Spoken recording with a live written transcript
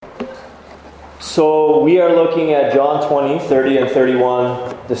So we are looking at John 20, 30, and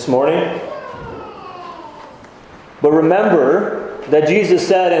 31 this morning. But remember that Jesus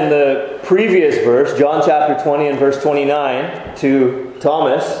said in the previous verse, John chapter 20 and verse 29, to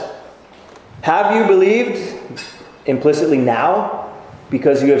Thomas, "Have you believed implicitly now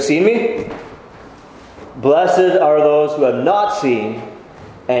because you have seen me? Blessed are those who have not seen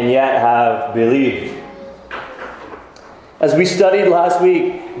and yet have believed." As we studied last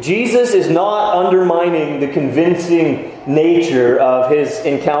week, Jesus is not undermining the convincing nature of his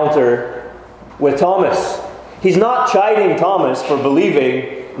encounter with Thomas. He's not chiding Thomas for believing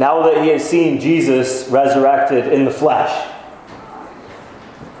now that he has seen Jesus resurrected in the flesh.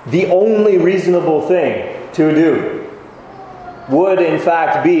 The only reasonable thing to do would in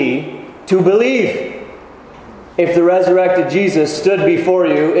fact be to believe. If the resurrected Jesus stood before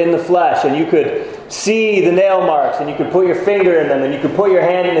you in the flesh and you could see the nail marks and you could put your finger in them and you could put your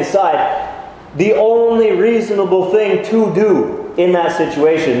hand in his side, the only reasonable thing to do in that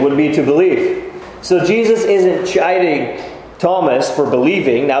situation would be to believe. So Jesus isn't chiding Thomas for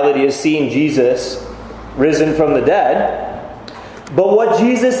believing now that he has seen Jesus risen from the dead. But what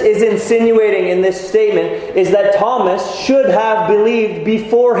Jesus is insinuating in this statement is that Thomas should have believed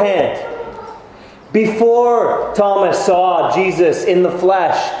beforehand. Before Thomas saw Jesus in the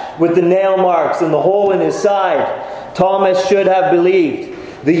flesh with the nail marks and the hole in his side, Thomas should have believed.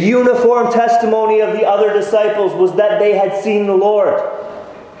 The uniform testimony of the other disciples was that they had seen the Lord.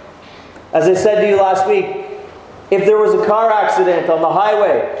 As I said to you last week, if there was a car accident on the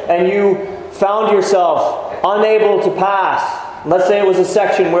highway and you found yourself unable to pass, let's say it was a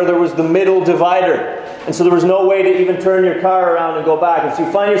section where there was the middle divider, and so there was no way to even turn your car around and go back. And so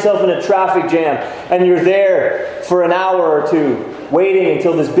you find yourself in a traffic jam, and you're there for an hour or two, waiting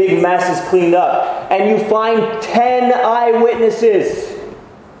until this big mess is cleaned up. And you find 10 eyewitnesses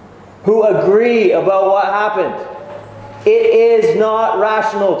who agree about what happened. It is not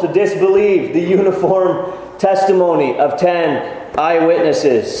rational to disbelieve the uniform testimony of 10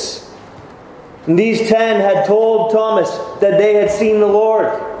 eyewitnesses. And these 10 had told Thomas that they had seen the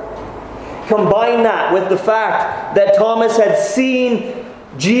Lord. Combine that with the fact that Thomas had seen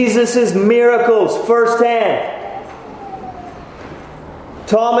Jesus' miracles firsthand.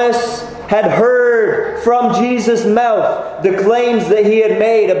 Thomas had heard from Jesus' mouth the claims that he had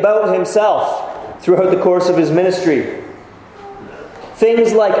made about himself throughout the course of his ministry.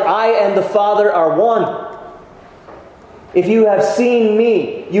 Things like, "I and the Father are one. If you have seen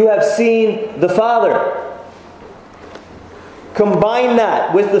me, you have seen the Father." Combine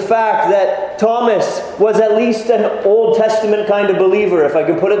that with the fact that Thomas was at least an Old Testament kind of believer, if I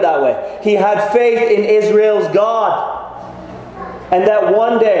could put it that way. He had faith in Israel's God. And that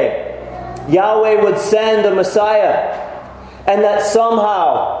one day, Yahweh would send a Messiah. And that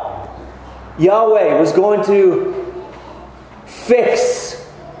somehow, Yahweh was going to fix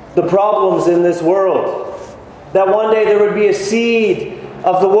the problems in this world. That one day there would be a seed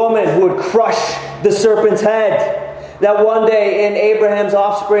of the woman who would crush the serpent's head. That one day in Abraham's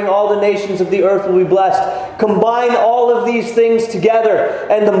offspring all the nations of the earth will be blessed. Combine all of these things together,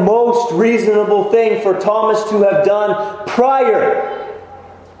 and the most reasonable thing for Thomas to have done prior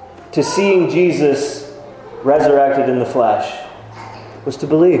to seeing Jesus resurrected in the flesh was to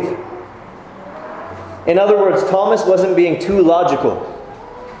believe. In other words, Thomas wasn't being too logical.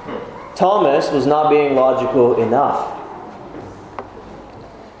 Thomas was not being logical enough.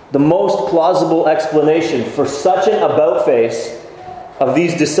 The most plausible explanation for such an about-face of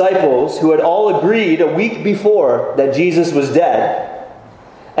these disciples who had all agreed a week before that Jesus was dead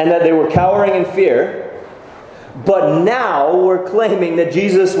and that they were cowering in fear, but now were claiming that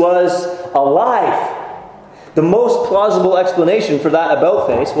Jesus was alive. The most plausible explanation for that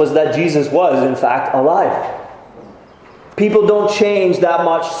about-face was that Jesus was, in fact, alive. People don't change that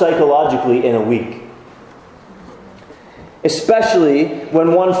much psychologically in a week. Especially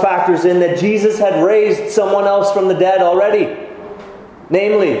when one factors in that Jesus had raised someone else from the dead already.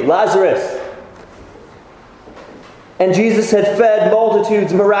 Namely, Lazarus. And Jesus had fed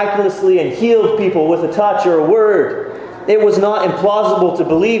multitudes miraculously and healed people with a touch or a word. It was not implausible to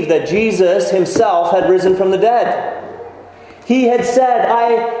believe that Jesus himself had risen from the dead. He had said,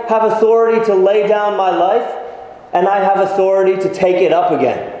 "I have authority to lay down my life, and I have authority to take it up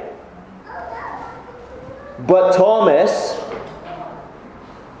again." But Thomas,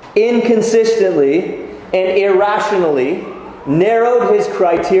 inconsistently and irrationally, narrowed his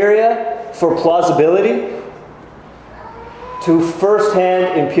criteria for plausibility to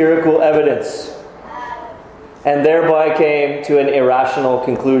first-hand empirical evidence, and thereby came to an irrational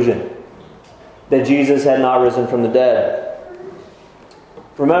conclusion that Jesus had not risen from the dead.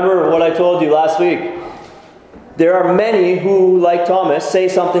 Remember what I told you last week. There are many who, like Thomas, say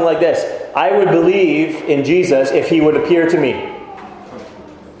something like this: I would believe in Jesus if he would appear to me.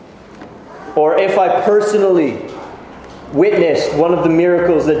 Or if I personally witnessed one of the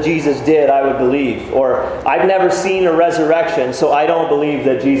miracles that Jesus did, I would believe. Or I've never seen a resurrection, so I don't believe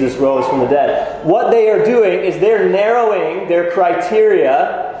that Jesus rose from the dead. What they are doing is they're narrowing their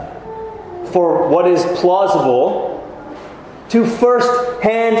criteria for what is plausible to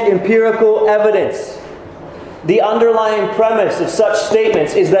first-hand empirical evidence. The underlying premise of such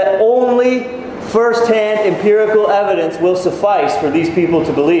statements is that only first-hand empirical evidence will suffice for these people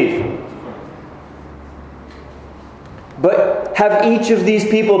to believe. But have each of these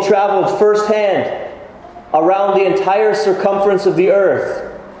people traveled firsthand around the entire circumference of the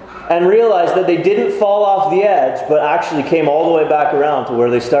earth and realized that they didn't fall off the edge, but actually came all the way back around to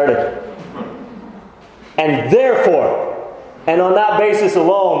where they started? And therefore, and on that basis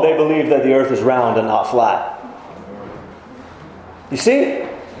alone, they believe that the earth is round and not flat. You see,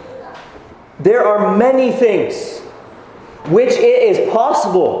 there are many things which it is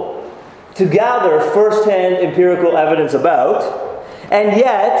possible to gather first-hand empirical evidence about, and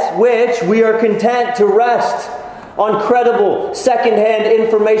yet which we are content to rest on credible second-hand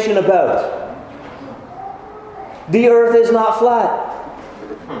information about. The earth is not flat.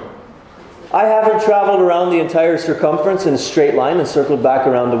 I haven't traveled around the entire circumference in a straight line and circled back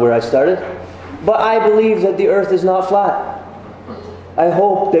around to where I started, but I believe that the earth is not flat. I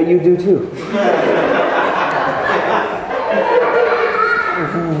hope that you do too.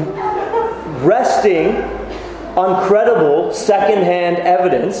 Resting on credible second-hand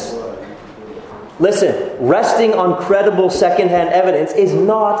evidence, listen, resting on credible second-hand evidence is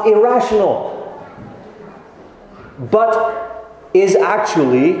not irrational, but is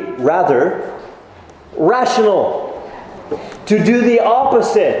actually rather rational. To do the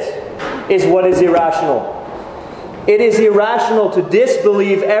opposite is what is irrational. It is irrational to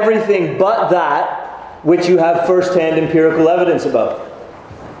disbelieve everything but that which you have first-hand empirical evidence about.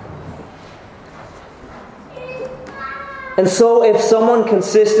 And so if someone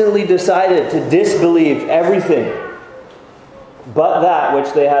consistently decided to disbelieve everything but that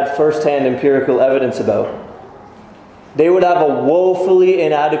which they had first-hand empirical evidence about, they would have a woefully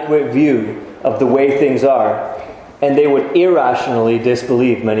inadequate view of the way things are, and they would irrationally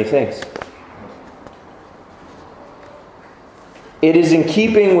disbelieve many things. It is in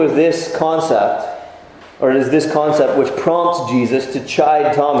keeping with this concept, or it is this concept which prompts Jesus to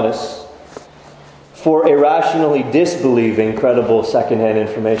chide Thomas for irrationally disbelieving credible second-hand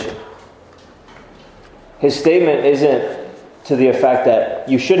information. His statement isn't to the effect that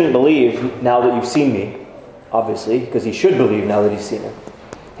you shouldn't believe now that you've seen me, obviously, because he should believe now that he's seen him.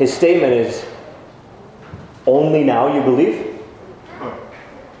 His statement is, only now you believe?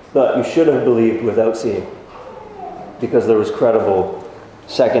 But you should have believed without seeing, because there was credible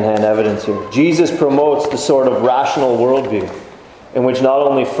second-hand evidence here. Jesus promotes the sort of rational worldview in which not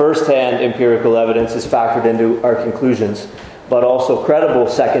only first-hand empirical evidence is factored into our conclusions, but also credible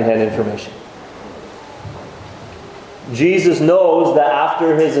second-hand information. Jesus knows that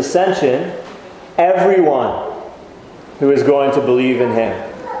after his ascension, everyone who is going to believe in him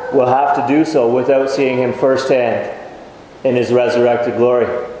will have to do so without seeing him firsthand in his resurrected glory.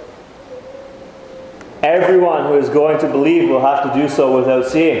 Everyone who is going to believe will have to do so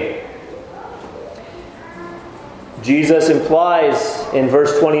without seeing. Jesus implies in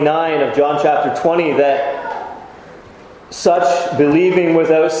verse 29 of John chapter 20 that such believing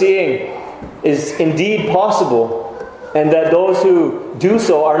without seeing is indeed possible, and that those who do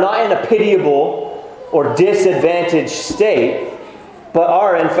so are not in a pitiable or disadvantaged state, but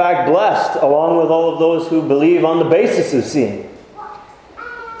are in fact blessed along with all of those who believe on the basis of seeing.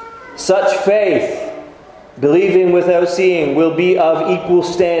 Such faith, believing without seeing, will be of equal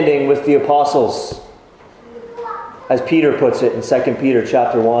standing with the apostles, as Peter puts it in 2 Peter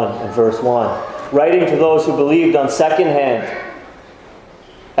chapter 1 and verse 1, writing to those who believed on second-hand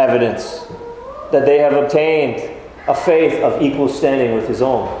evidence that they have obtained a faith of equal standing with his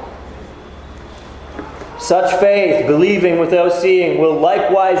own. Such faith, believing without seeing, will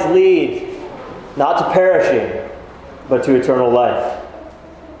likewise lead not to perishing, but to eternal life.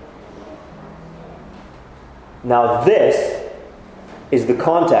 Now this is the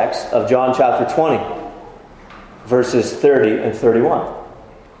context of John chapter 20. Verses 30 and 31.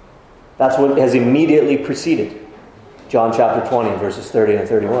 That's what has immediately preceded John chapter 20, verses 30 and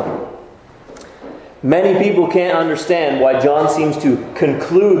 31. Many people can't understand why John seems to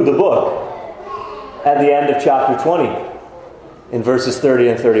conclude the book at the end of chapter 20 in verses 30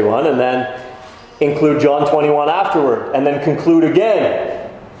 and 31, and then include John 21 afterward, and then conclude again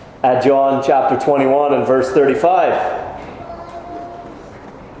at John chapter 21 and verse 35.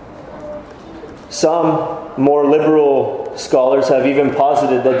 Some more liberal scholars have even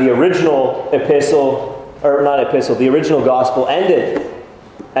posited that the original the original gospel ended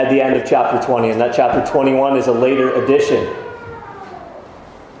at the end of chapter 20, and that chapter 21 is a later addition.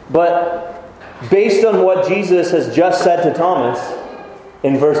 But based on what Jesus has just said to Thomas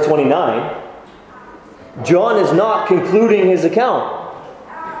in verse 29, John is not concluding his account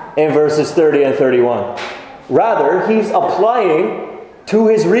in verses 30 and 31. Rather, he's applying to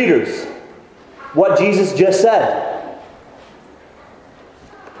his readers what Jesus just said.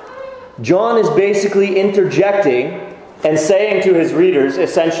 John is basically interjecting and saying to his readers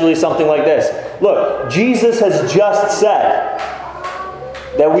essentially something like this. Look, Jesus has just said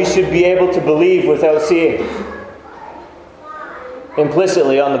that we should be able to believe without seeing,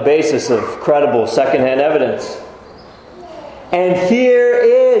 implicitly on the basis of credible secondhand evidence. And here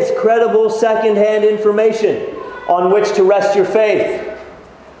is credible secondhand information on which to rest your faith.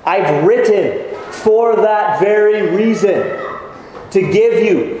 I've written for that very reason, to give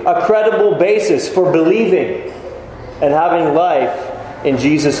you a credible basis for believing and having life in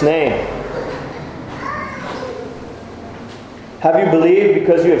Jesus' name. Have you believed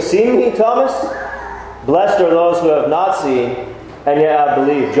because you have seen me, Thomas? Blessed are those who have not seen and yet have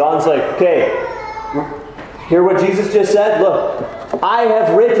believed. John's like, okay, hear what Jesus just said? Look, I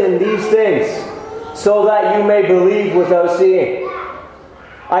have written these things so that you may believe without seeing.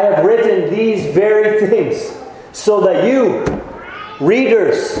 I have written these very things so that you,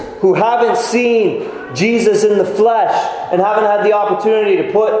 readers who haven't seen Jesus in the flesh and haven't had the opportunity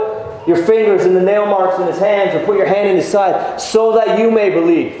to put your fingers in the nail marks in his hands or put your hand in his side, so that you may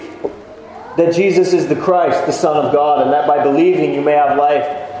believe that Jesus is the Christ, the Son of God, and that by believing you may have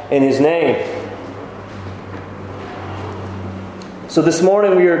life in his name. So this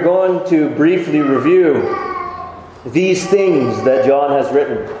morning we are going to briefly review these things that John has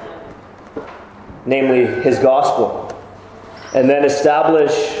written, namely his gospel, and then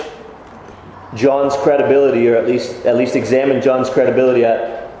establish John's credibility, or at least examine John's credibility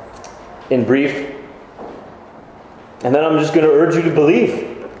in brief. And then I'm just going to urge you to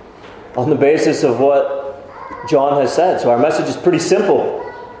believe on the basis of what John has said. So our message is pretty simple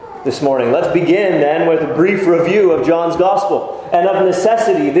this morning. Let's begin then with a brief review of John's gospel. And of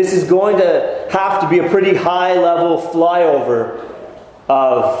necessity, this is going to have to be a pretty high-level flyover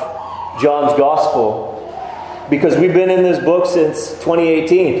of John's gospel, because we've been in this book since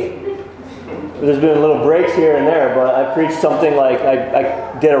 2018. There's been little breaks here and there, but I preached something like,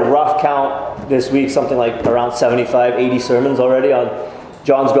 I did a rough count this week, something like around 75, 80 sermons already on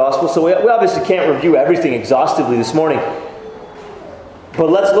John's gospel. So we obviously can't review everything exhaustively this morning. But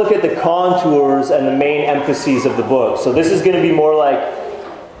let's look at the contours and the main emphases of the book. So this is going to be more like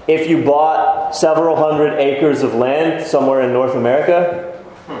if you bought several hundred acres of land somewhere in North America.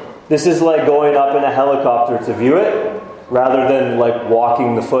 This is like going up in a helicopter to view it, rather than like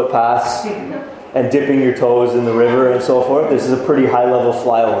walking the footpaths and dipping your toes in the river and so forth. This is a pretty high-level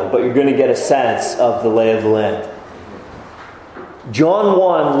flyover, but you're going to get a sense of the lay of the land. John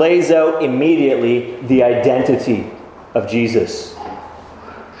 1 lays out immediately the identity of Jesus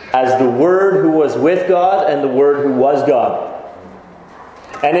as the Word who was with God and the Word who was God.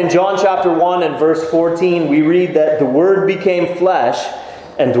 And in John chapter 1 and verse 14, we read that the Word became flesh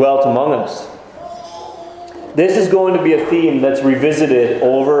and dwelt among us. This is going to be a theme that's revisited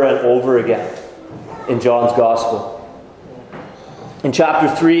over and over again in John's Gospel. In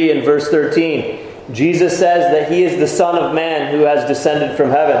chapter 3 and verse 13, Jesus says that he is the Son of Man who has descended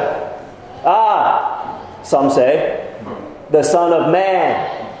from heaven. Some say, the Son of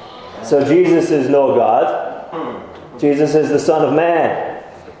Man. So Jesus is no God. Jesus is the Son of Man.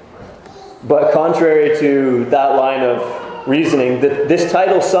 But contrary to that line of reasoning, this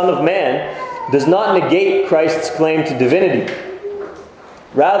title, Son of Man, does not negate Christ's claim to divinity.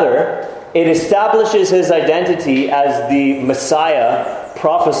 Rather, it establishes his identity as the Messiah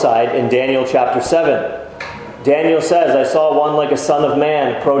prophesied in Daniel chapter 7. Daniel says, I saw one like a son of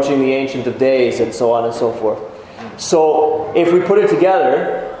man approaching the Ancient of Days, and so on and so forth. So, if we put it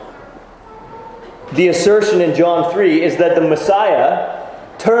together, the assertion in John 3 is that the Messiah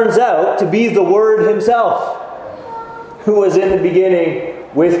turns out to be the Word himself, who was in the beginning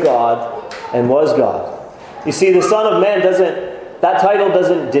with God and was God. You see, the Son of Man that title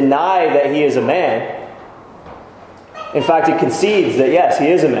doesn't deny that he is a man. In fact, it concedes that yes, he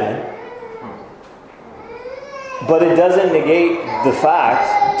is a man. But it doesn't negate the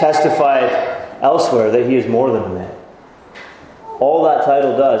fact, testified elsewhere, that he is more than a man. All that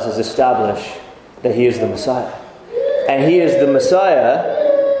title does is establish that he is the Messiah. And he is the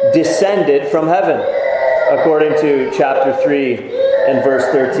Messiah descended from heaven, according to chapter 3 and verse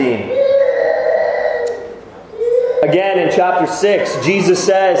 13. Again, in chapter 6, Jesus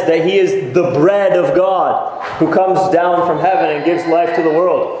says that He is the bread of God who comes down from heaven and gives life to the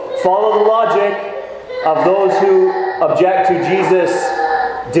world. Follow the logic of those who object to Jesus'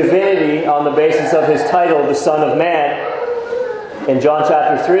 divinity on the basis of His title, the Son of Man, in John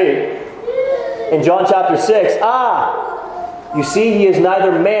chapter 3. In John chapter 6, you see, He is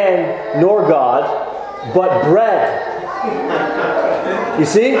neither man nor God, but bread. You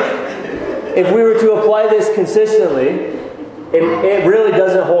see? If we were to apply this consistently, it really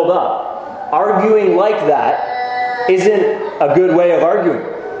doesn't hold up. Arguing like that isn't a good way of arguing.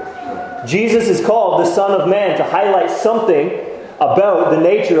 Jesus is called the Son of Man to highlight something about the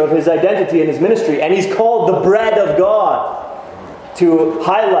nature of His identity and His ministry. And He's called the bread of God to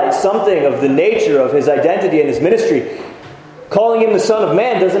highlight something of the nature of His identity and His ministry. Calling Him the Son of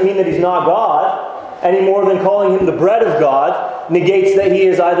Man doesn't mean that He's not God, any more than calling Him the bread of God negates that He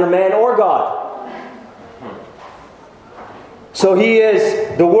is either man or God. So He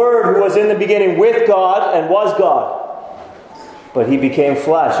is the Word who was in the beginning with God and was God. But He became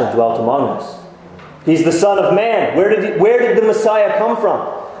flesh and dwelt among us. He's the Son of Man. Where did the Messiah come from?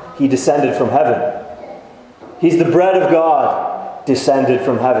 He descended from heaven. He's the bread of God descended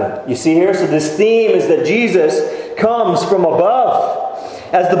from heaven. You see here? So this theme is that Jesus comes from above.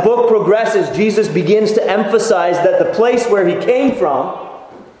 As the book progresses, Jesus begins to emphasize that the place where He came from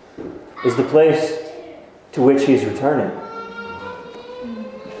is the place to which He is returning.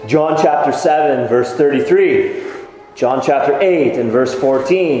 John chapter 7, verse 33. John chapter 8 and verse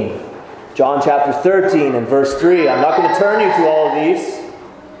 14. John chapter 13 and verse 3. I'm not going to turn you to all of these,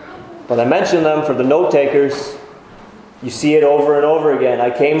 but I mention them for the note takers. You see it over and over again. I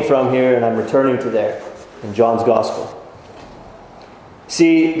came from here and I'm returning to there in John's Gospel.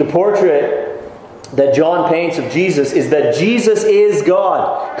 See, the portrait that John paints of Jesus is that Jesus is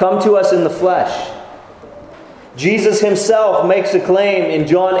God, come to us in the flesh. Jesus Himself makes a claim in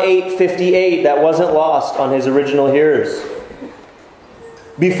John 8:58 that wasn't lost on His original hearers.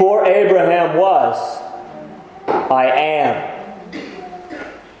 Before Abraham was, I am.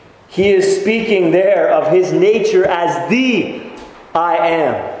 He is speaking there of His nature as the I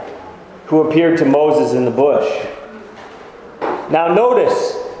am, who appeared to Moses in the bush. Now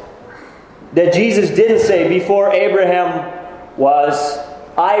notice that Jesus didn't say, before Abraham was,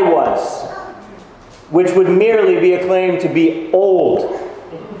 I was, which would merely be a claim to be old,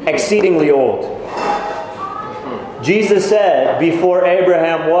 exceedingly old. Jesus said, before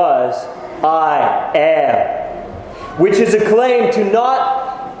Abraham was, I am, which is a claim to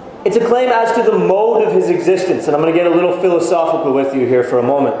not, it's a claim as to the mode of His existence. And I'm going to get a little philosophical with you here for a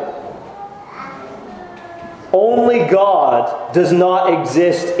moment. Only God does not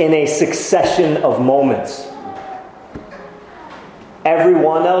exist in a succession of moments.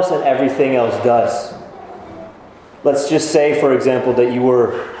 Everyone else and everything else does. Let's just say, for example, that you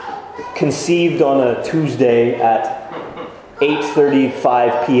were conceived on a Tuesday at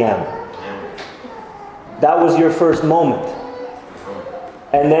 8:35 p.m. That was your first moment.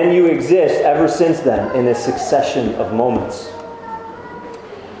 And then you exist ever since then in a succession of moments.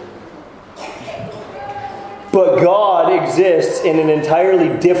 But God exists in an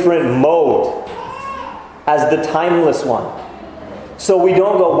entirely different mode as the timeless one. So we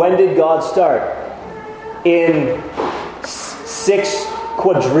don't go, when did God start? In 6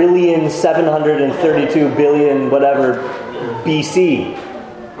 quadrillion, 732 billion, whatever, BC.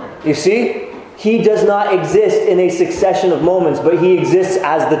 You see? He does not exist in a succession of moments, but He exists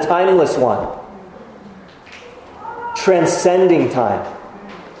as the timeless one. Transcending time.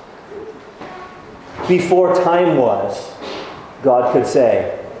 Before time was, God could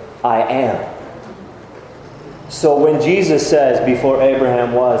say, I am. So when Jesus says, before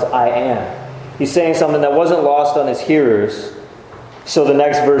Abraham was, I am, He's saying something that wasn't lost on His hearers. So the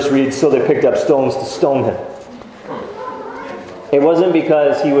next verse reads, so they picked up stones to stone Him. It wasn't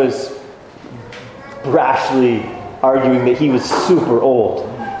because He was brashly arguing that He was super old.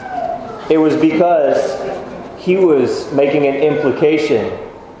 It was because He was making an implication.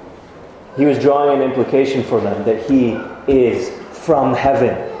 He was drawing an implication for them that He is from heaven.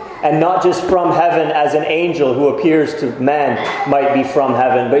 And not just from heaven as an angel who appears to man might be from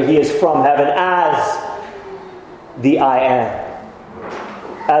heaven, but He is from heaven as the I am.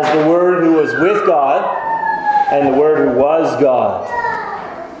 As the Word who was with God and the Word who was God.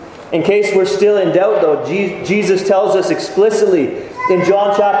 In case we're still in doubt though, Jesus tells us explicitly in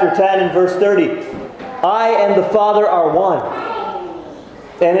John chapter 10 and verse 30, I and the Father are one.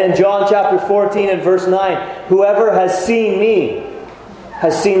 And in John chapter 14 and verse 9, whoever has seen me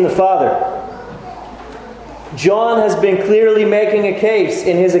has seen the Father. John has been clearly making a case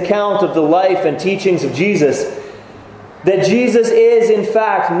in his account of the life and teachings of Jesus that Jesus is, in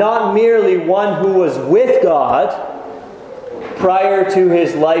fact, not merely one who was with God prior to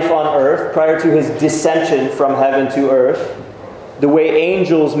his life on earth, prior to his descension from heaven to earth, the way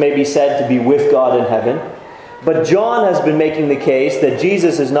angels may be said to be with God in heaven. But John has been making the case that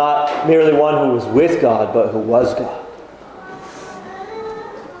Jesus is not merely one who was with God, but who was God.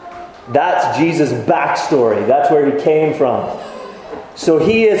 That's Jesus' backstory. That's where he came from. So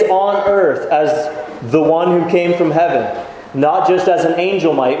he is on earth as the one who came from heaven, not just as an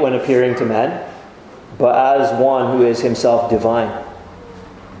angel might when appearing to men, but as one who is himself divine.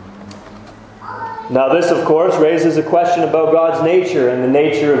 Now this, of course, raises a question about God's nature and the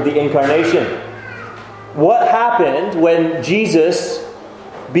nature of the incarnation. What happened when Jesus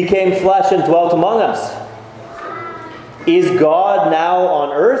became flesh and dwelt among us? Is God now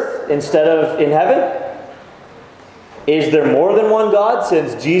on earth instead of in heaven? Is there more than one God,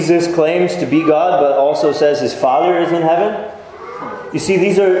 since Jesus claims to be God but also says his Father is in heaven? You see,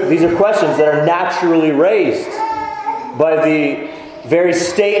 these are questions that are naturally raised by the very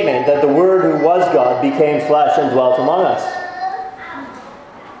statement that the Word who was God became flesh and dwelt among us.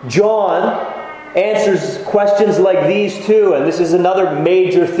 John answers questions like these too, and this is another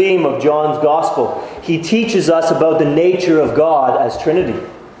major theme of John's Gospel. He teaches us about the nature of God as Trinity: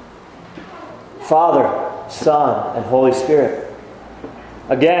 Father, Son, and Holy Spirit.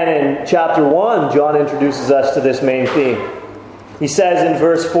 Again, in chapter 1, John introduces us to this main theme. He says in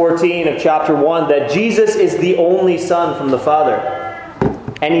verse 14 of chapter 1 that Jesus is the only Son from the Father.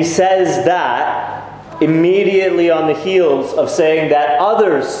 And he says that immediately on the heels of saying that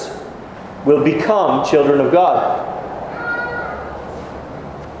others will become children of God.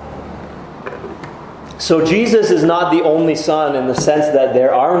 So Jesus is not the only Son in the sense that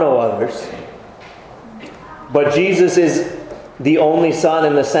there are no others. But Jesus is the only Son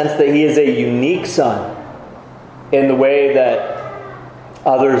in the sense that he is a unique Son in the way that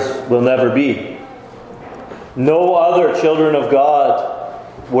others will never be. No other children of God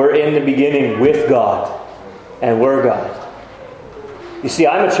were in the beginning with God and were God. You see,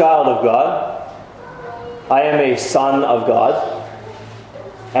 I'm a child of God. I am a son of God.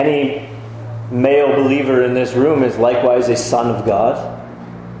 Any male believer in this room is likewise a son of God.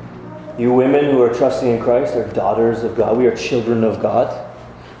 You women who are trusting in Christ are daughters of God. We are children of God.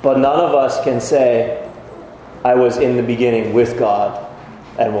 But none of us can say, I was in the beginning with God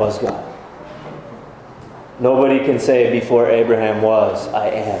and was God. Nobody can say before Abraham was, I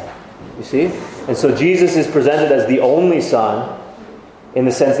am. You see? And so Jesus is presented as the only Son in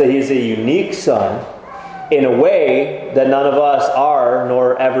the sense that he is a unique Son in a way that none of us are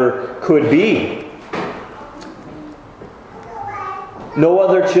nor ever could be.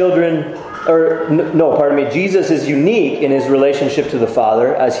 Jesus is unique in his relationship to the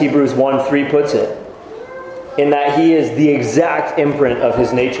Father, as Hebrews 1:3 puts it, in that he is the exact imprint of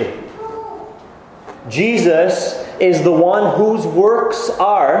his nature. Jesus is the one whose works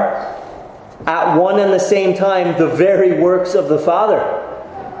are, at one and the same time, the very works of the Father,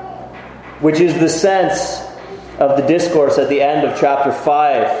 which is the sense of the discourse at the end of chapter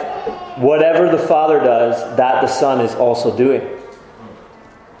 5. Whatever the Father does, that the Son is also doing.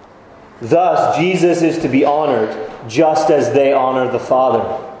 Thus, Jesus is to be honored just as they honor the Father.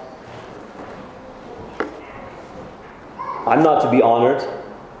 I'm not to be honored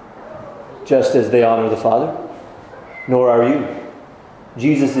just as they honor the Father, nor are you.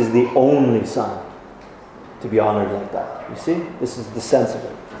 Jesus is the only Son to be honored like that. You see? This is the sense of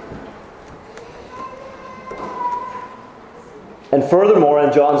it. And furthermore,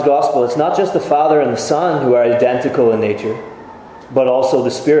 in John's Gospel, it's not just the Father and the Son who are identical in nature, but also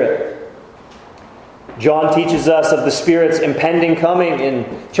the Spirit. John teaches us of the Spirit's impending coming in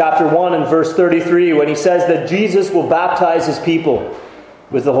chapter 1 and verse 33 when he says that Jesus will baptize his people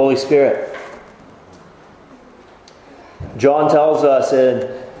with the Holy Spirit. John tells us in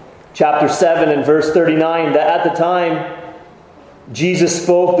chapter 7 and verse 39 that at the time Jesus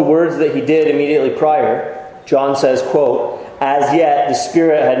spoke the words that he did immediately prior, John says, quote, as yet the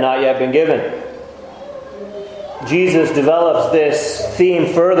Spirit had not yet been given. Jesus develops this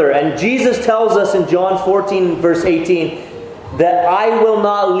theme further, and Jesus tells us in John 14 verse 18 that I will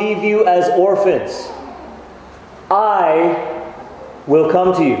not leave you as orphans. I will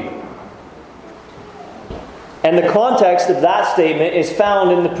come to you. And the context of that statement is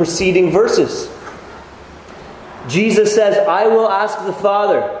found in the preceding verses. Jesus says, I will ask the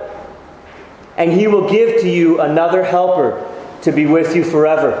Father, and he will give to you another helper to be with you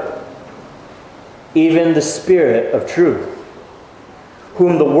forever, even the Spirit of truth,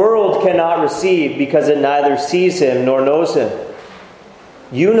 whom the world cannot receive because it neither sees him nor knows him.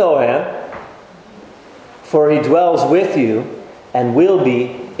 You know him, for he dwells with you and will be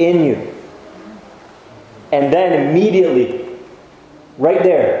in you. And then immediately, right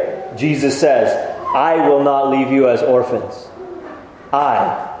there, Jesus says, I will not leave you as orphans.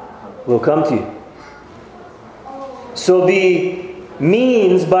 I will come to you. So the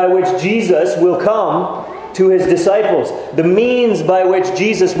means by which Jesus will come to his disciples, the means by which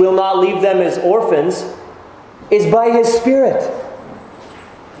Jesus will not leave them as orphans, is by his Spirit.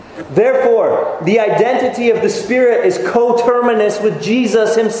 Therefore, the identity of the Spirit is coterminous with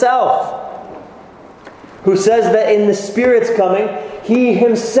Jesus himself, who says that in the Spirit's coming, he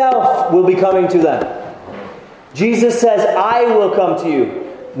himself will be coming to them. Jesus says, I will come to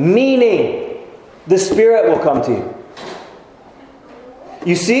you, meaning the Spirit will come to you.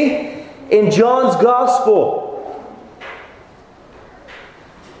 You see, in John's Gospel,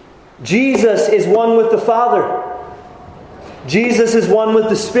 Jesus is one with the Father. Jesus is one with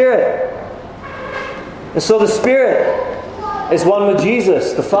the Spirit. And so the Spirit is one with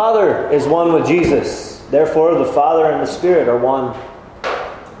Jesus. The Father is one with Jesus. Therefore, the Father and the Spirit are one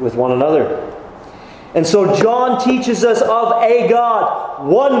with one another. And so John teaches us of a God,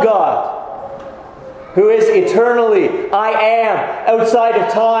 one God, who is eternally, I am, outside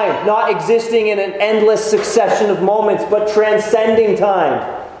of time, not existing in an endless succession of moments, but transcending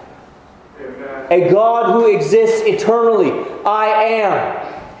time. A God who exists eternally, I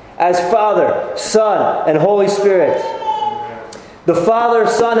am, as Father, Son, and Holy Spirit. The Father,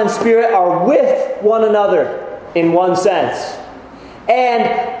 Son, and Spirit are with one another in one sense,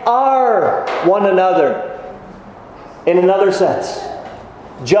 and are one another in another sense.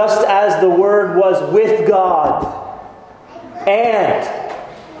 Just as the Word was with God and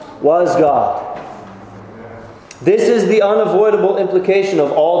was God. This is the unavoidable implication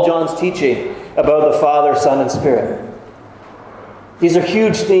of all John's teaching about the Father, Son, and Spirit. These are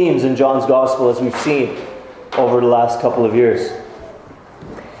huge themes in John's Gospel, as we've seen over the last couple of years.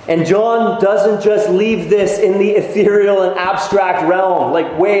 And John doesn't just leave this in the ethereal and abstract realm,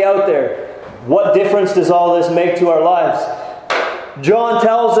 like way out there. What difference does all this make to our lives? John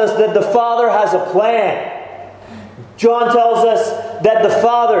tells us that the Father has a plan. John tells us that the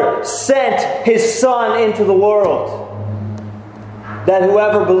Father sent his Son into the world, that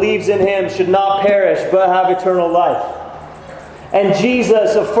whoever believes in him should not perish but have eternal life. And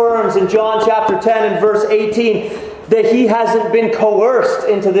Jesus affirms in John chapter 10 and verse 18 that he hasn't been coerced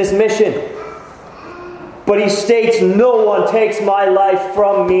into this mission. But he states, no one takes my life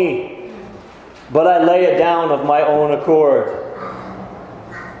from me, but I lay it down of my own accord.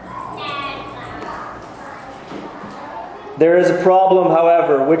 There is a problem,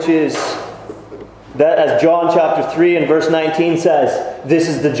 however, which is that, as John chapter 3 and verse 19 says, this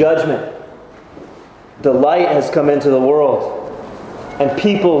is the judgment. The light has come into the world, and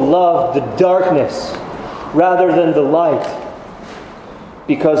people love the darkness rather than the light,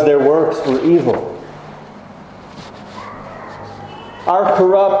 because their works were evil. Our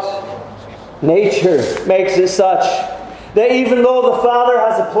corrupt nature makes it such that even though the Father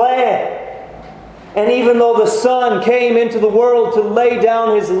has a plan, and even though the Son came into the world to lay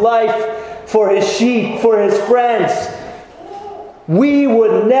down his life for his sheep, for his friends, we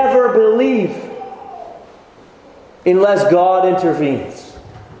would never believe unless God intervenes.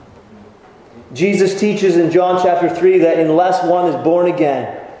 Jesus teaches in John chapter 3 that unless one is born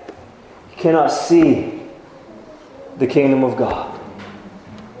again, he cannot see the kingdom of God.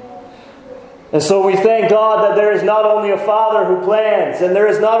 And so we thank God that there is not only a Father who plans, and there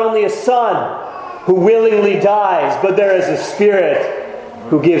is not only a Son who willingly dies, but there is a Spirit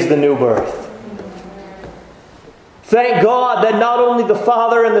who gives the new birth. Thank God that not only the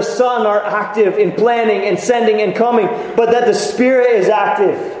Father and the Son are active in planning and sending and coming, but that the Spirit is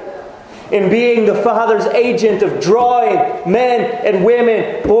active in being the Father's agent of drawing men and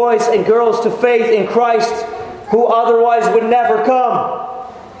women, boys and girls to faith in Christ who otherwise would never come.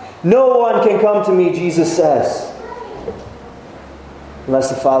 No one can come to me, Jesus says, unless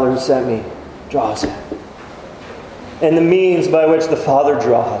the Father who sent me draws him. And the means by which the Father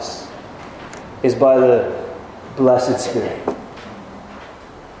draws is by the blessed Spirit.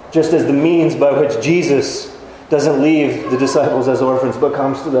 Just as the means by which Jesus doesn't leave the disciples as orphans but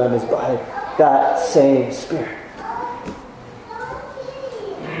comes to them is by that same Spirit.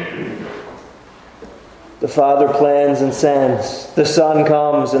 The Father plans and sends. The Son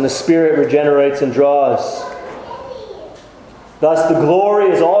comes and the Spirit regenerates and draws. Thus the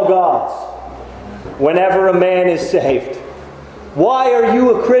glory is all God's whenever a man is saved. Why are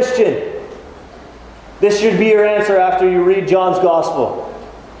you a Christian? This should be your answer after you read John's Gospel.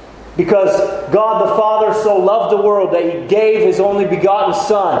 Because God the Father so loved the world that He gave His only begotten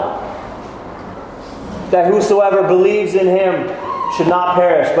Son, that whosoever believes in Him should not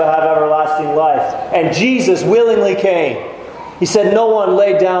perish but have everlasting life. And Jesus willingly came. He said, no one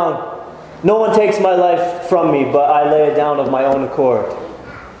takes my life from me, but I lay it down of my own accord.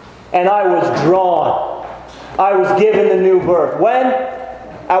 And I was drawn. I was given the new birth. When?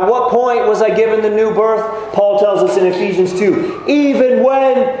 At what point was I given the new birth? Paul tells us in Ephesians 2. Even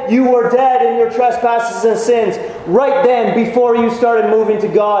when you were dead in your trespasses and sins, right then, before you started moving to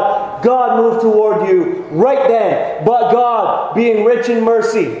God, God moved toward you right then. But God, being rich in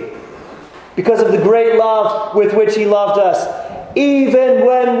mercy, because of the great love with which He loved us, even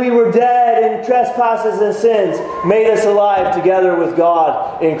when we were dead in trespasses and sins, made us alive together with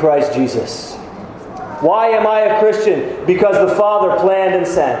God in Christ Jesus. Why am I a Christian? Because the Father planned and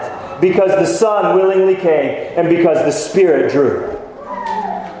sent, because the Son willingly came, and because the Spirit drew.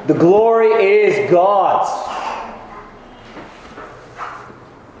 The glory is God's.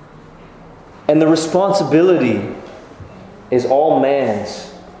 And the responsibility is all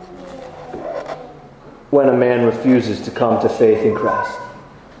man's when a man refuses to come to faith in Christ.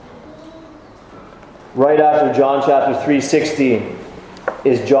 Right after John chapter 3:16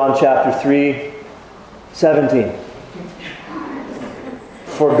 is John chapter 3:17.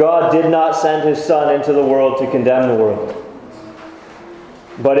 For God did not send His Son into the world to condemn the world,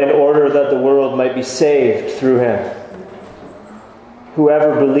 but in order that the world might be saved through Him.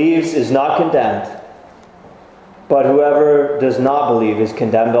 Whoever believes is not condemned, but whoever does not believe is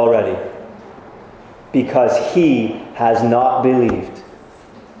condemned already, because he has not believed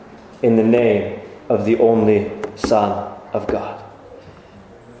in the name of the only Son of God.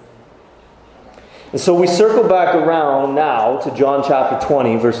 And so we circle back around now to John chapter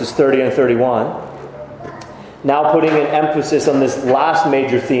 20, verses 30 and 31. Now putting an emphasis on this last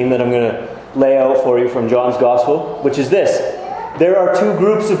major theme that I'm going to lay out for you from John's Gospel, which is this. There are two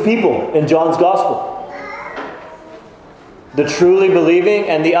groups of people in John's Gospel. The truly believing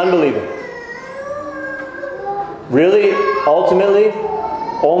and the unbelieving. Really, ultimately,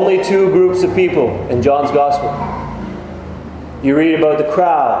 only two groups of people in John's Gospel. You read about the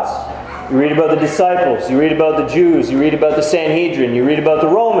crowds. You read about the disciples. You read about the Jews. You read about the Sanhedrin. You read about the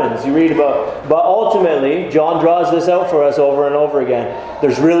Romans. But ultimately, John draws this out for us over and over again.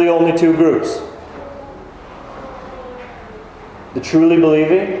 There's really only two groups. The truly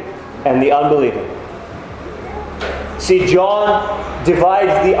believing and the unbelieving. See, John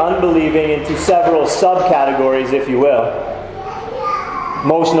divides the unbelieving into several subcategories, if you will.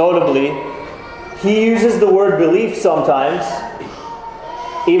 Most notably, he uses the word belief sometimes,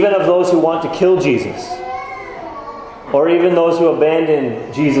 even of those who want to kill Jesus, or even those who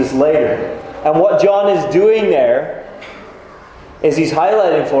abandon Jesus later. And what John is doing there is he's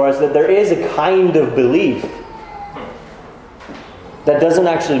highlighting for us that there is a kind of belief that doesn't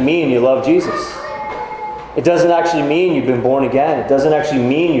actually mean you love Jesus. It doesn't actually mean you've been born again. It doesn't actually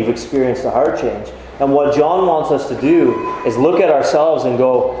mean you've experienced a heart change. And what John wants us to do is look at ourselves and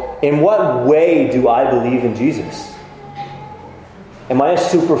go, in what way do I believe in Jesus? Am I a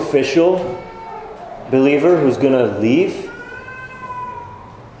superficial believer who's going to leave?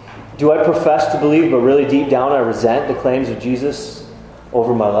 Do I profess to believe, but really deep down I resent the claims of Jesus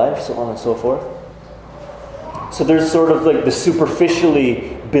over my life, so on and so forth? So there's sort of like the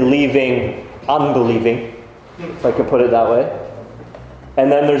superficially believing, unbelieving, if I could put it that way.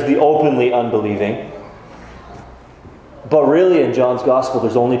 And then there's the openly unbelieving. But really in John's Gospel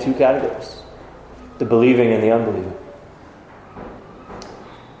there's only two categories. The believing and the unbelieving.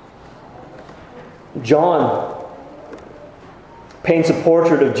 John paints a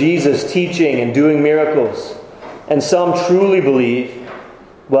portrait of Jesus teaching and doing miracles. And some truly believe,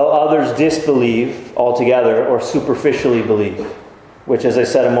 while others disbelieve altogether or superficially believe. Which, as I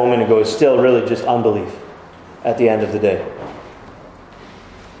said a moment ago, is still really just unbelief at the end of the day.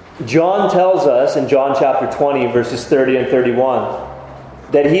 John tells us in John chapter 20, verses 30 and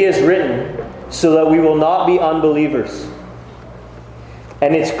 31, that he has written so that we will not be unbelievers.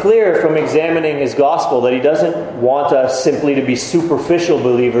 And it's clear from examining his gospel that he doesn't want us simply to be superficial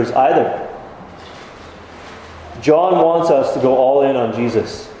believers either. John wants us to go all in on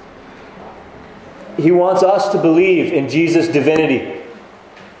Jesus. He wants us to believe in Jesus' divinity.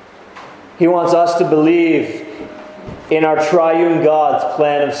 He wants us to believe in our triune God's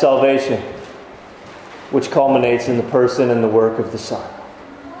plan of salvation, which culminates in the person and the work of the Son.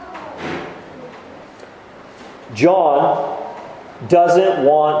 John doesn't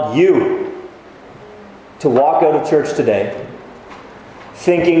want you to walk out of church today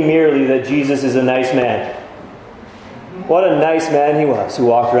thinking merely that Jesus is a nice man. What a nice man he was who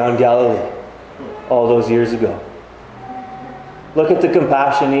walked around Galilee all those years ago. Look at the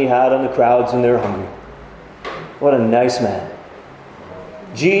compassion he had on the crowds when they were hungry. What a nice man.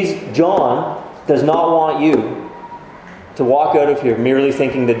 John does not want you to walk out of here merely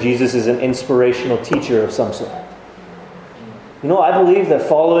thinking that Jesus is an inspirational teacher of some sort. You know, I believe that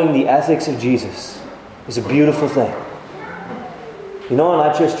following the ethics of Jesus is a beautiful thing. You know, and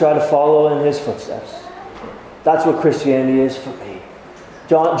I just try to follow in his footsteps. That's what Christianity is for me.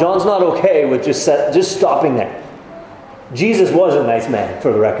 John's not okay with just stopping there. Jesus was a nice man,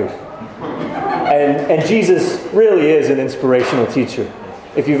 for the record. And Jesus really is an inspirational teacher.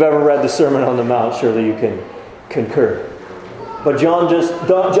 If you've ever read the Sermon on the Mount, surely you can concur. But John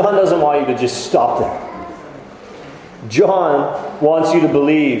doesn't want you to just stop there. John wants you to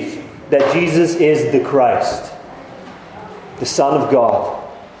believe that Jesus is the Christ, the Son of God.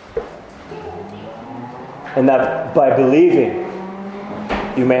 And that by believing,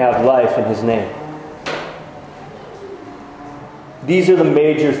 you may have life in his name. These are the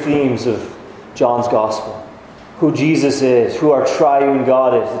major themes of John's Gospel. Who Jesus is, who our triune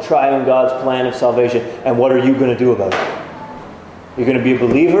God is, the triune God's plan of salvation, and what are you going to do about it? You're going to be a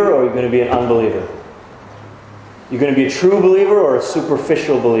believer or you're going to be an unbeliever? You're going to be a true believer or a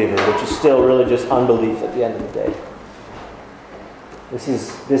superficial believer, which is still really just unbelief at the end of the day. This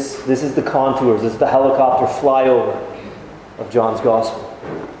is the contours, this is the helicopter flyover of John's Gospel.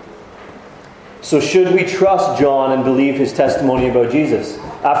 So should we trust John and believe his testimony about Jesus?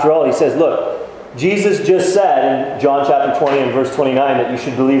 After all, he says, look, Jesus just said in John chapter 20 and verse 29 that you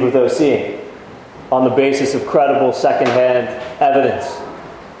should believe without seeing on the basis of credible second-hand evidence.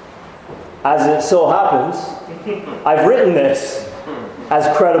 As it so happens, I've written this as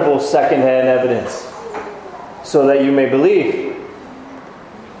credible second-hand evidence so that you may believe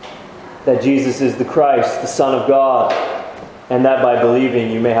that Jesus is the Christ, the Son of God, and that by believing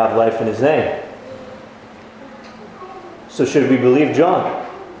you may have life in his name. So should we believe John?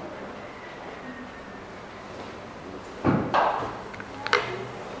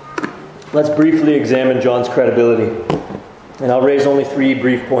 Let's briefly examine John's credibility. And I'll raise only 3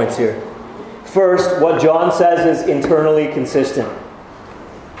 brief points here. First, what John says is internally consistent.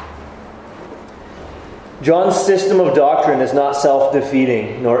 John's system of doctrine is not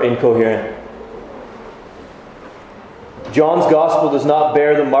self-defeating nor incoherent. John's gospel does not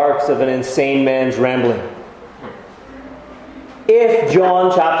bear the marks of an insane man's rambling. If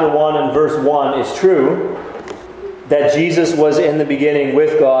John chapter 1 and verse 1 is true, that Jesus was in the beginning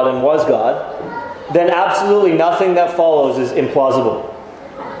with God and was God, then absolutely nothing that follows is implausible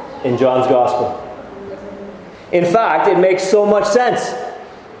in John's gospel. In fact, it makes so much sense.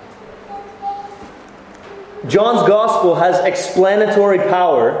 John's gospel has explanatory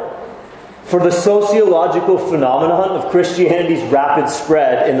power for the sociological phenomenon of Christianity's rapid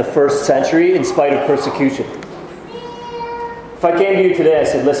spread in the first century in spite of persecution. If I came to you today, I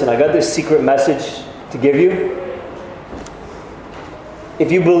said, listen, I got this secret message to give you.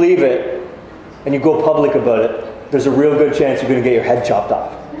 If you believe it and you go public about it, there's a real good chance you're going to get your head chopped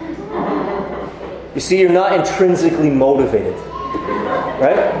off. You see, you're not intrinsically motivated,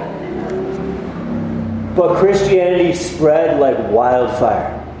 right? But Christianity spread like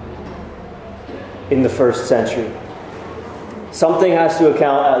wildfire in the first century. Something has to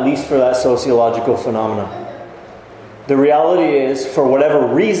account at least for that sociological phenomenon. The reality is, for whatever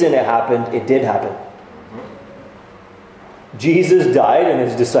reason it happened, it did happen. Jesus died and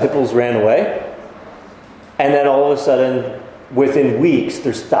his disciples ran away. And then all of a sudden, within weeks,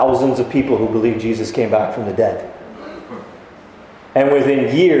 there's thousands of people who believe Jesus came back from the dead. And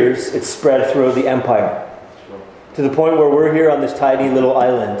within years, it spread throughout the empire. To the point where we're here on this tiny little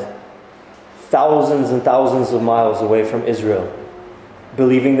island, thousands and thousands of miles away from Israel,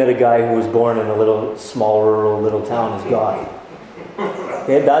 believing that a guy who was born in a little, small, rural little town is God.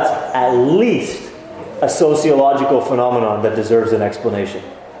 Okay, that's at least a sociological phenomenon that deserves an explanation.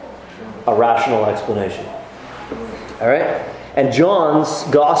 A rational explanation. Alright? And John's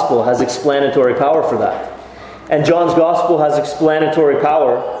gospel has explanatory power for that. And John's gospel has explanatory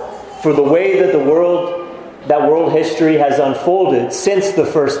power for the way that world history has unfolded since the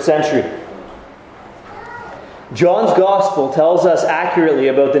first century. John's gospel tells us accurately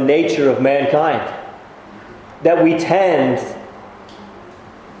about the nature of mankind. That we tend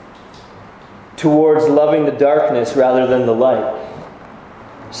towards loving the darkness rather than the light.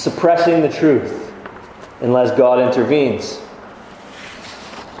 Suppressing the truth unless God intervenes.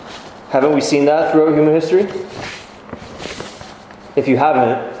 Haven't we seen that throughout human history? If you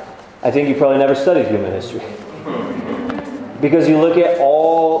haven't, I think you probably never studied human history. Because you look at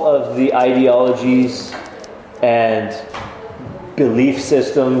all of the ideologies and belief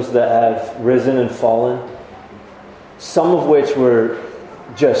systems that have risen and fallen, some of which were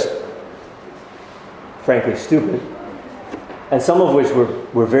just, frankly, stupid, and some of which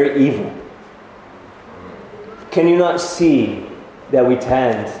were very evil. Can you not see that we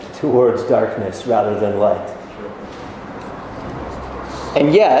tend towards darkness rather than light?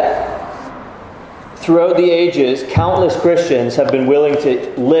 And yet, throughout the ages, countless Christians have been willing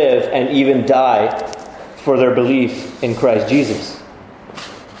to live and even die for their belief in Christ Jesus.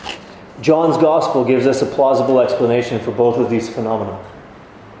 John's Gospel gives us a plausible explanation for both of these phenomena.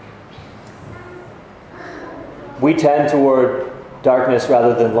 We tend toward darkness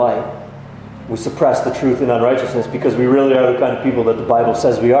rather than light. We suppress the truth in unrighteousness because we really are the kind of people that the Bible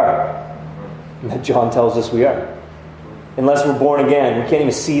says we are, and that John tells us we are. Unless we're born again, we can't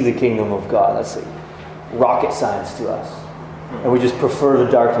even see the kingdom of God. That's like rocket science to us. And we just prefer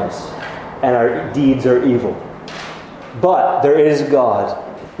the darkness, and our deeds are evil. But there is a God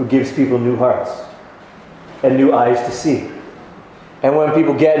who gives people new hearts and new eyes to see. And when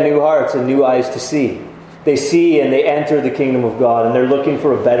people get new hearts and new eyes to see, they see and they enter the kingdom of God, and they're looking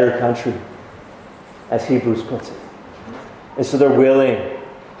for a better country, as Hebrews puts it. And so they're willing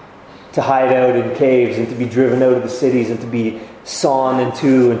to hide out in caves and to be driven out of the cities and to be sawn in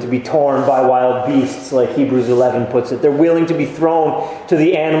two and to be torn by wild beasts, like Hebrews 11 puts it. They're willing to be thrown to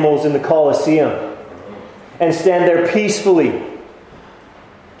the animals in the Colosseum and stand there peacefully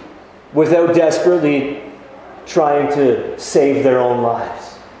without desperately trying to save their own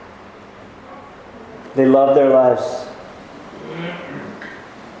lives. They love their lives.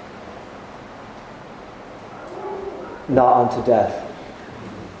 Not unto death.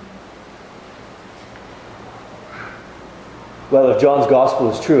 Well, if John's Gospel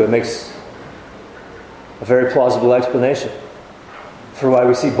is true, it makes a very plausible explanation for why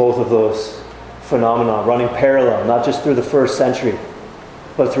we see both of those phenomena running parallel, not just through the first century,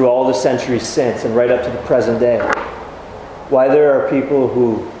 but through all the centuries since and right up to the present day. Why there are people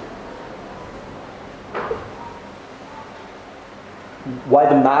why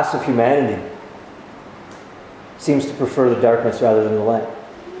the mass of humanity seems to prefer the darkness rather than the light.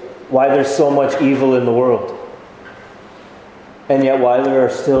 Why there's so much evil in the world. And yet why there are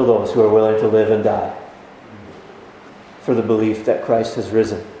still those who are willing to live and die for the belief that Christ has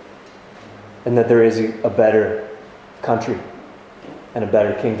risen and that there is a better country and a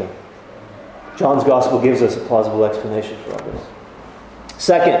better kingdom. John's Gospel gives us a plausible explanation for all this.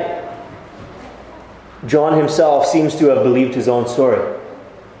 Second, John himself seems to have believed his own story.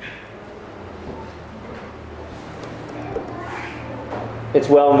 It's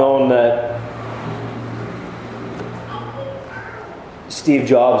well known that Steve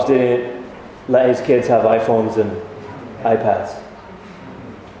Jobs didn't let his kids have iPhones and iPads.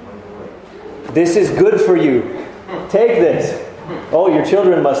 This is good for you. Take this. Oh, your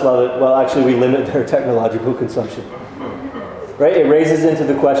children must love it. Well, actually, we limit their technological consumption. Right? It raises into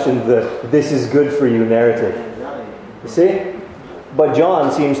the question the "this is good for you" narrative. You see? But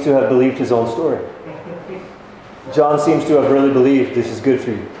John seems to have believed his own story. John seems to have really believed this is good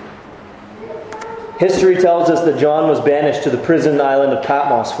for you. History tells us that John was banished to the prison island of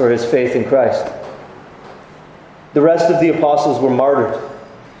Patmos for his faith in Christ. The rest of the apostles were martyred.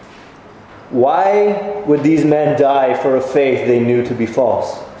 Why would these men die for a faith they knew to be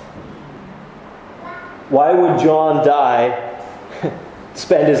false? Why would John die,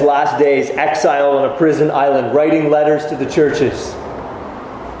 spend his last days exiled on a prison island, writing letters to the churches,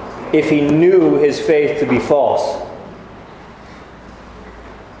 if he knew his faith to be false?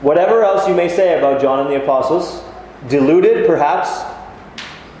 Whatever else you may say about John and the apostles, deluded perhaps,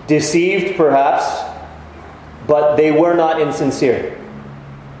 deceived perhaps, but they were not insincere.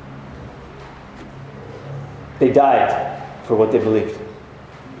 They died for what they believed.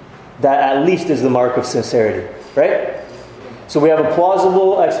 That at least is the mark of sincerity, right? So we have a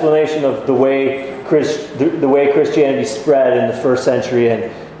plausible explanation of the way Christianity spread in the first century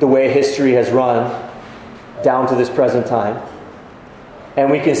and the way history has run down to this present time. And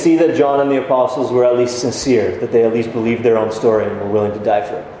we can see that John and the apostles were at least sincere, that they at least believed their own story and were willing to die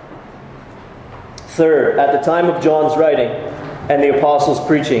for it. Third, at the time of John's writing and the apostles'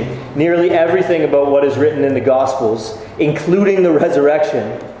 preaching, nearly everything about what is written in the Gospels, including the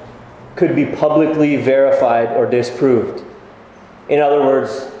resurrection, could be publicly verified or disproved. In other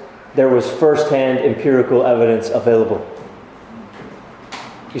words, there was first-hand empirical evidence available.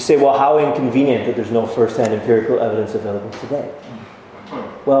 You say, well, how inconvenient that there's no first-hand empirical evidence available today.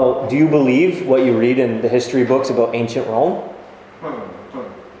 Well, do you believe what you read in the history books about ancient Rome?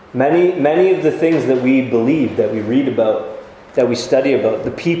 Many of the things that we believe, that we read about, that we study about,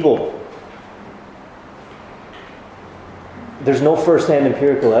 the people, there's no first-hand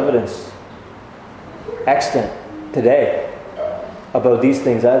empirical evidence extant today about these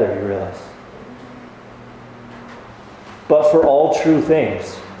things either, you realize. But for all true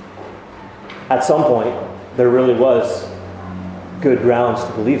things, at some point, there really was good grounds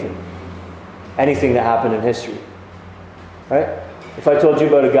to believe in anything that happened in history. Right? If I told you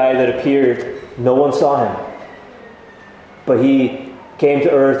about a guy that appeared, no one saw him, but he came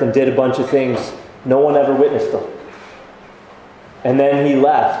to earth and did a bunch of things, no one ever witnessed them. And then he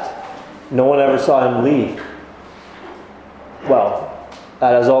left. No one ever saw him leave. Well,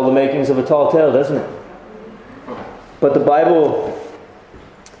 that has all the makings of a tall tale, doesn't it? But the Bible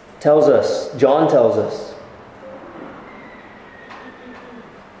tells us, John tells us,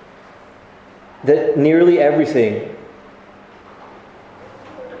 that nearly everything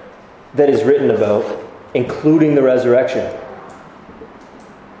that is written about, including the resurrection,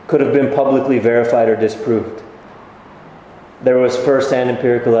 could have been publicly verified or disproved. There was first-hand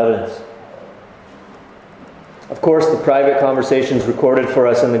empirical evidence. Of course, the private conversations recorded for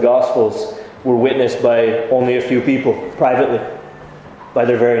us in the Gospels were witnessed by only a few people, privately, by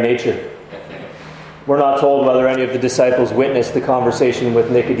their very nature. We're not told whether any of the disciples witnessed the conversation with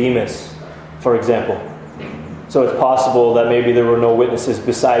Nicodemus, for example. So it's possible that maybe there were no witnesses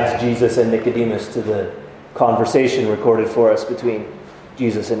besides Jesus and Nicodemus to the conversation recorded for us between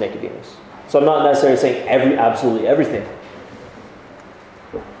Jesus and Nicodemus. So I'm not necessarily saying absolutely everything.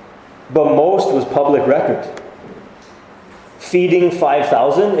 But most was public record. Feeding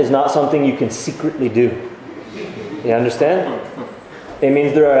 5,000 is not something you can secretly do. You understand? It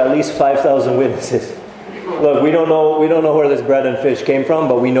means there are at least 5,000 witnesses. Look, we don't know where this bread and fish came from,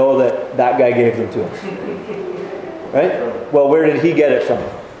 but we know that guy gave them to us. Right? Well, where did he get it from?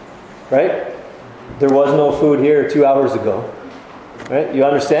 Right? There was no food here 2 hours ago. Right? You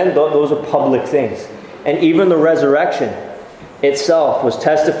understand? Those are public things. And even the resurrection itself was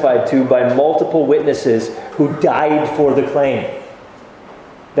testified to by multiple witnesses who died for the claim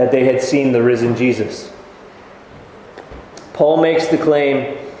that they had seen the risen Jesus. Paul makes the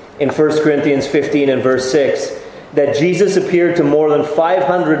claim in 1 Corinthians 15 and verse 6 that Jesus appeared to more than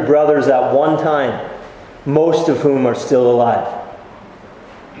 500 brothers at one time, most of whom are still alive.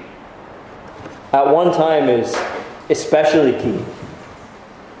 At one time is especially key,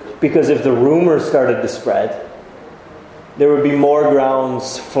 because if the rumors started to spread, there would be more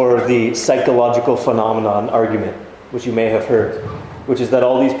grounds for the psychological phenomenon argument, which you may have heard, which is that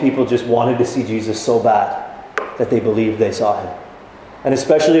all these people just wanted to see Jesus so bad that they believed they saw him. And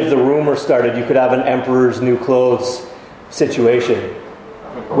especially if the rumor started, you could have an emperor's new clothes situation,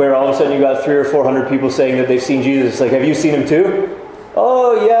 where all of a sudden you got 300 or 400 people saying that they've seen Jesus. It's like, have you seen him too?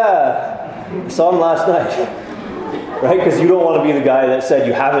 Oh yeah, I saw him last night. Right? Because you don't want to be the guy that said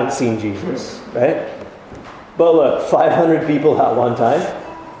you haven't seen Jesus. Right? But look, 500 people at one time,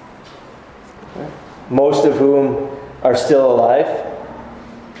 most of whom are still alive.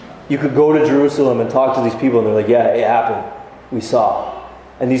 You could go to Jerusalem and talk to these people and they're like, yeah, it happened. We saw.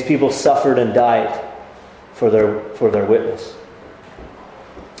 And these people suffered and died for their witness.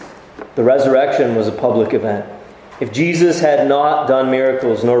 The resurrection was a public event. If Jesus had not done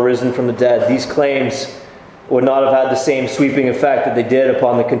miracles nor risen from the dead, these claims would not have had the same sweeping effect that they did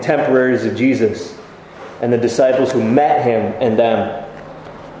upon the contemporaries of Jesus and the disciples who met him and them.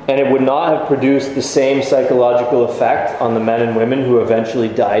 And it would not have produced the same psychological effect on the men and women who eventually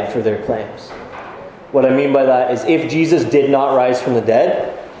died for their claims. What I mean by that is, if Jesus did not rise from the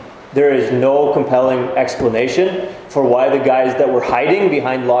dead, there is no compelling explanation for why the guys that were hiding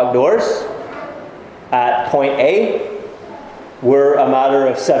behind locked doors at point A were, a matter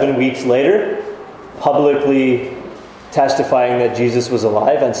of 7 weeks later, publicly testifying that Jesus was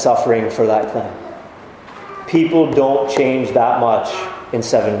alive and suffering for that claim. People don't change that much in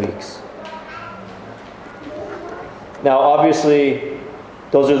 7 weeks. Now, obviously,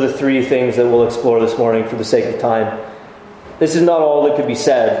 those are the three things that we'll explore this morning for the sake of time. This is not all that could be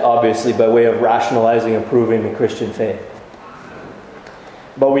said, obviously, by way of rationalizing and proving the Christian faith.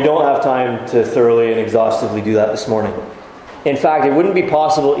 But we don't have time to thoroughly and exhaustively do that this morning. In fact, it wouldn't be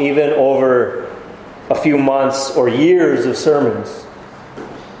possible even over a few months or years of sermons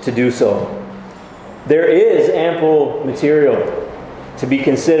to do so. There is ample material to be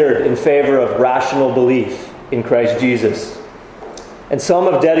considered in favor of rational belief in Christ Jesus. And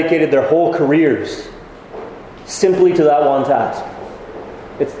some have dedicated their whole careers simply to that one task.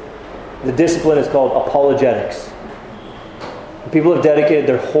 The discipline is called apologetics. People have dedicated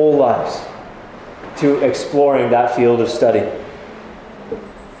their whole lives to exploring that field of study.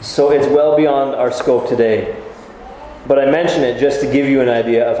 So it's well beyond our scope today. But I mention it just to give you an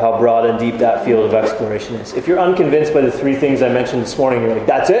idea of how broad and deep that field of exploration is. If you're unconvinced by the three things I mentioned this morning, you're like,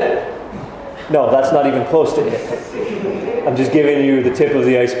 that's it? No, that's not even close to it. I'm just giving you the tip of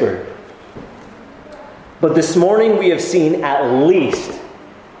the iceberg. But this morning we have seen at least,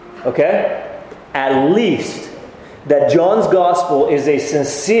 that John's gospel is a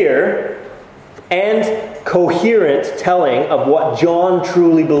sincere and coherent telling of what John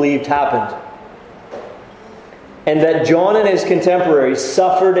truly believed happened. And that John and his contemporaries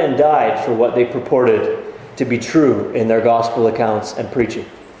suffered and died for what they purported to be true in their gospel accounts and preaching.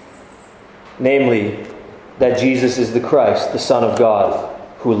 Namely, that Jesus is the Christ, the Son of God,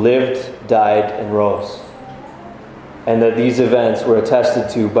 who lived, died, and rose. And that these events were attested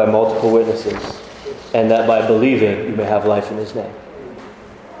to by multiple witnesses, and that by believing you may have life in His name.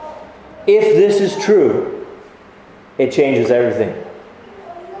 If this is true, it changes everything.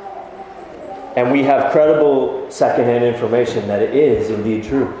 And we have credible secondhand information that it is indeed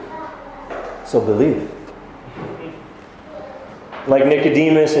true. So believe. Like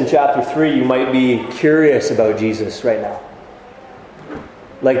Nicodemus in chapter 3, you might be curious about Jesus right now.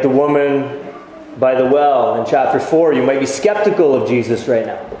 Like the woman by the well in chapter 4, you might be skeptical of Jesus right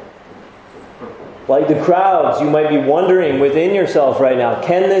now. Like the crowds, you might be wondering within yourself right now,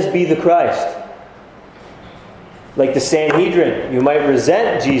 can this be the Christ? Like the Sanhedrin, you might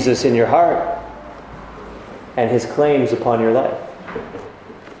resent Jesus in your heart and His claims upon your life.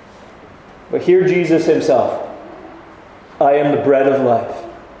 But hear Jesus Himself. I am the bread of life.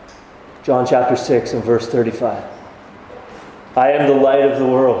 John chapter 6 and verse 35. I am the light of the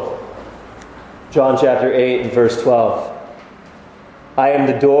world. John chapter 8 and verse 12. I am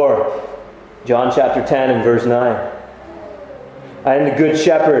the door. John chapter 10 and verse 9. I am the good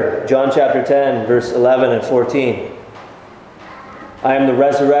shepherd. John chapter 10 verse 11 and 14. I am the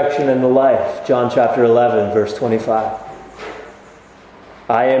resurrection and the life. John chapter 11 verse 25.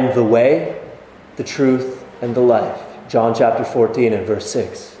 I am the way, the truth, and the life. John chapter 14 and verse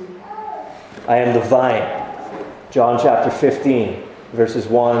 6. I am the vine. John chapter 15 verses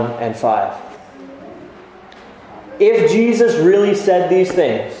 1 and 5. If Jesus really said these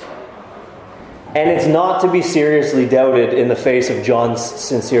things, and it's not to be seriously doubted in the face of John's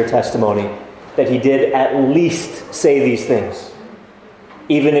sincere testimony that he did at least say these things,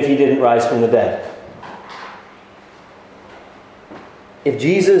 even if he didn't rise from the dead. If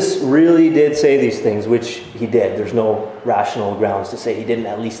Jesus really did say these things, which he did, there's no rational grounds to say he didn't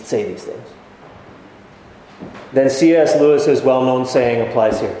at least say these things, then C.S. Lewis's well-known saying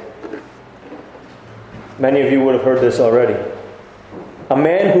applies here. Many of you would have heard this already. A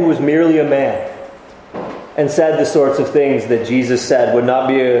man who was merely a man and said the sorts of things that Jesus said would not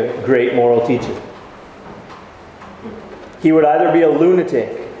be a great moral teacher. He would either be a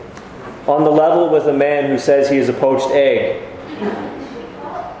lunatic on the level with a man who says he is a poached egg,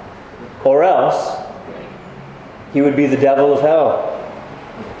 or else he would be the devil of hell.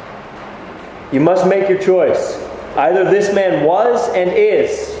 You must make your choice. Either this man was and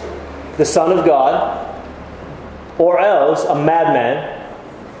is the Son of God, or else a madman,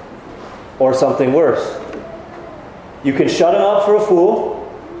 or something worse. You can shut him up for a fool.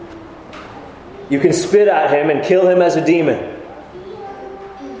 You can spit at him and kill him as a demon.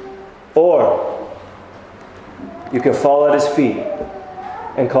 Or you can fall at his feet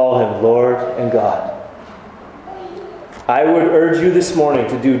and call him Lord and God. I would urge you this morning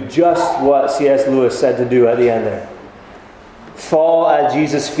to do just what C.S. Lewis said to do at the end there. Fall at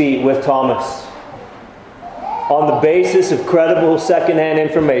Jesus' feet with Thomas on the basis of credible secondhand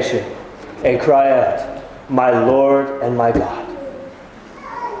information and cry out, my Lord and my God.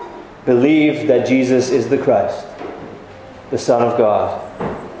 Believe that Jesus is the Christ, the Son of God,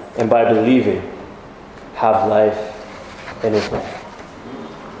 and by believing, have life in His name.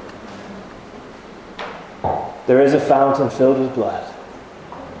 There is a fountain filled with blood,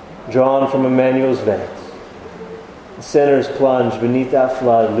 drawn from Emmanuel's veins. The sinners plunge beneath that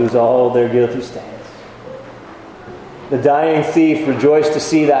flood, lose all their guilty stains. The dying thief rejoiced to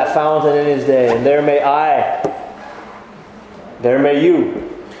see that fountain in his day, and there may I, there may you,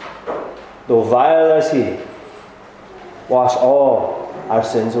 though vile as he, wash all our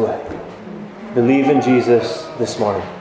sins away. Believe in Jesus this morning.